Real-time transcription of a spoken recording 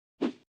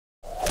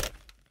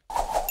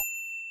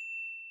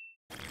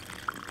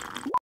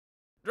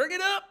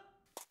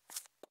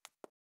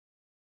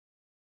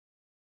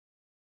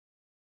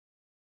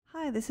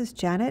This is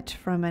Janet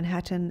from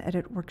Manhattan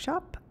Edit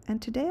Workshop,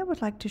 and today I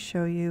would like to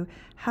show you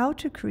how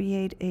to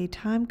create a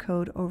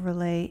timecode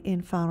overlay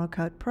in Final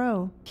Cut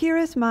Pro. Here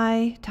is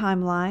my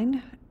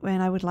timeline,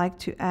 and I would like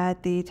to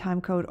add the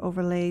timecode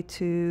overlay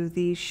to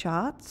these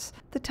shots.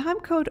 The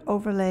timecode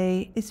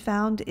overlay is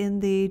found in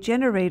the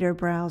generator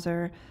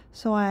browser,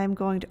 so I'm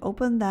going to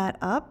open that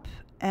up.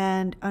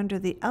 And under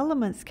the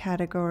Elements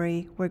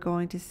category, we're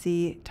going to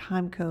see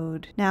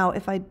timecode. Now,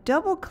 if I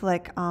double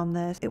click on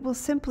this, it will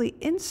simply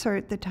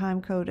insert the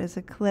timecode as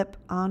a clip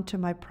onto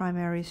my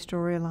primary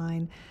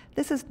storyline.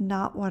 This is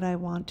not what I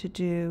want to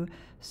do,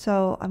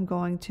 so I'm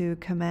going to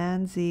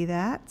Command Z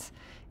that.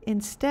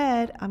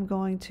 Instead, I'm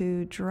going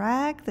to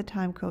drag the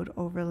timecode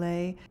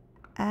overlay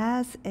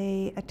as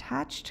an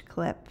attached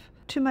clip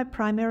to my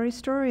primary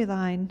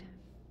storyline.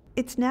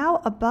 It's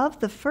now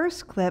above the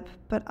first clip,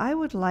 but I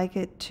would like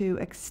it to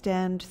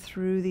extend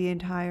through the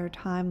entire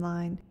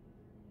timeline.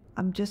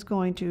 I'm just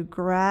going to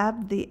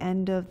grab the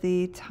end of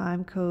the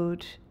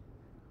timecode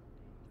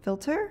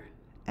filter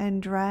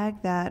and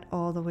drag that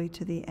all the way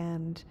to the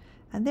end.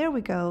 And there we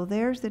go.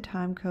 There's the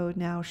timecode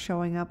now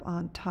showing up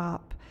on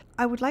top.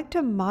 I would like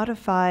to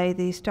modify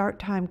the start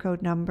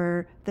timecode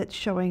number that's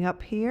showing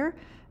up here,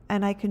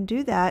 and I can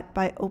do that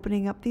by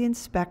opening up the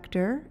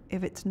inspector.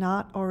 If it's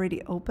not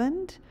already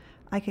opened,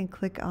 I can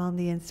click on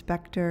the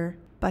inspector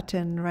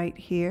button right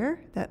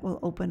here. That will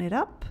open it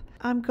up.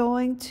 I'm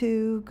going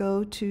to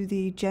go to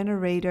the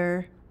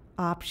generator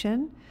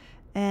option,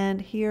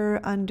 and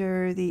here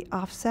under the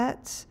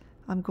offsets,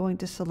 I'm going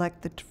to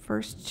select the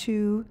first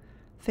two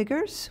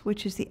figures,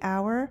 which is the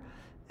hour,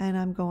 and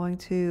I'm going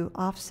to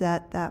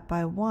offset that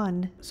by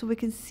 1. So we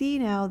can see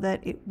now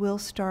that it will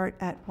start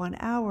at 1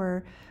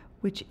 hour,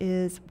 which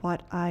is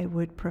what I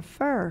would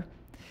prefer.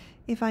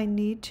 If I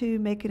need to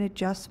make an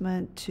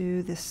adjustment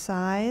to the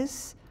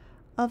size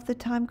of the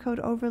timecode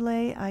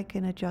overlay, I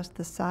can adjust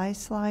the size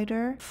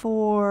slider.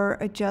 For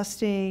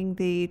adjusting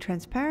the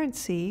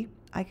transparency,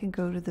 I can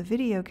go to the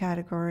video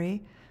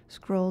category,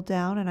 scroll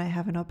down, and I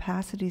have an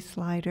opacity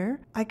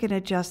slider. I can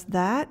adjust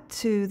that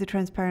to the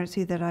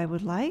transparency that I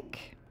would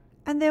like.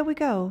 And there we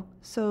go.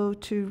 So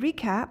to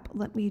recap,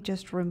 let me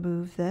just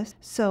remove this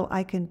so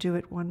I can do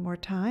it one more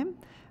time.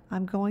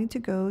 I'm going to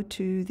go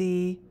to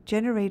the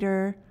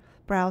generator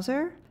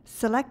browser,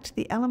 select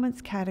the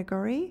Elements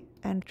category,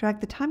 and drag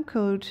the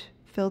timecode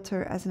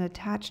filter as an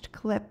attached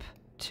clip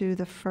to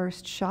the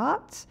first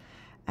shot,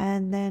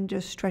 and then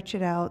just stretch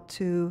it out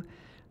to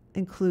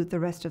include the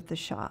rest of the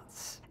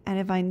shots. And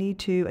if I need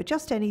to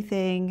adjust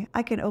anything,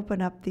 I can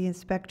open up the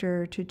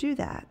inspector to do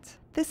that.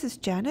 This is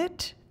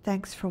Janet.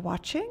 Thanks for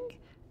watching.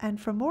 And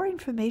for more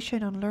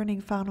information on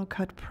learning Final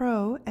Cut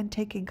Pro and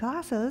taking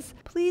classes,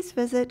 please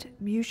visit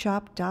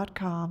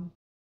mewshop.com.